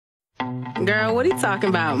Girl, what he talking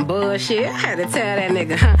about? Bullshit. I had to tell that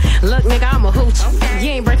nigga. Look, nigga, I'm a hoochie. Okay. You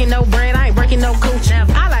ain't breaking no bread, I ain't breaking no coochie.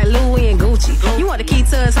 I like Louis and Gucci. You want the key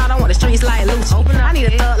to his heart, I want the streets like Lucci. I need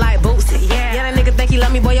a thug like Bootsy. Yeah, that nigga think he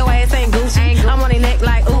love me, boy, your ass ain't Gucci. I'm on his neck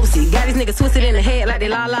like Oopsie. Got these niggas twisted in the head like they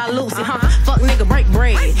la la Lucy. Fuck nigga, break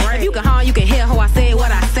bread. If you can harm, you can hear how I said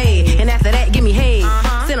what I said. And after that, give me head.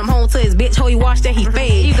 Send him home to his bitch, how he wash that he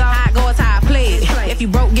fed. How I go, it's how I play. If you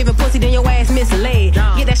broke giving pussy, then your ass misled.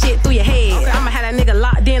 Get that shit through your head. I'ma have that nigga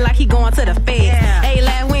locked in like he going to the feds. Hey,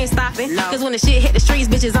 lad, we ain't stopping. Cause when the shit hit the streets,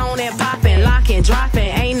 bitches on and popping. Locking, dropping,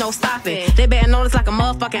 ain't no stopping. They better know it's like a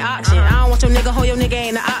motherfucking auction. I don't want your nigga, hold your nigga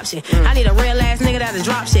ain't an option. I need a real ass nigga that'll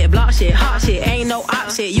drop shit, block shit, hot shit. Ain't no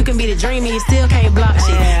op shit. You can be the dream and you still can't block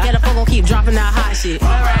shit. Yeah, the fuck gon' keep dropping that hot shit.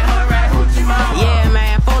 Alright.